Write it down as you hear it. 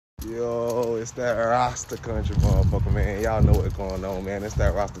Yo, it's that Rasta Country motherfucker, man. Y'all know what's going on, man. It's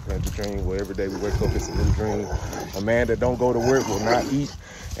that Rasta Country dream where every day we wake up, it's a new dream. A man that don't go to work will not eat.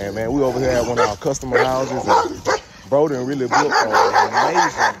 And man, we over here at one of our customer houses, and bro done really built an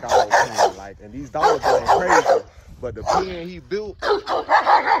amazing dog pen. Like, and these dogs going crazy, but the pen he built is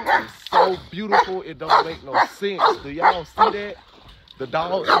so beautiful, it don't make no sense. Do y'all see that? The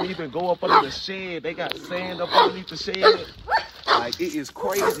dogs can even go up under the shed. They got sand up underneath the shed. Like, it is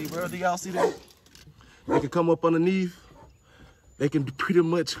crazy, bro. Do y'all see that? They can come up underneath. They can pretty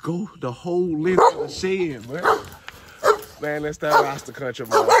much go the whole length of the shed, bro. Man, that's that Rasta Country,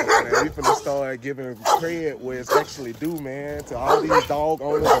 man. We finna start giving credit where it's actually due, man. To all these dog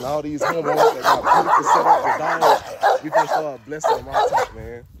owners and all these homeowners that got beautiful setup with dogs. We finna start blessing them on top,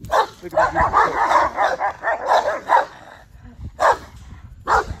 man. Look at this beautiful.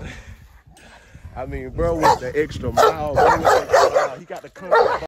 I mean, bro, with the extra mile, bro, he got the country.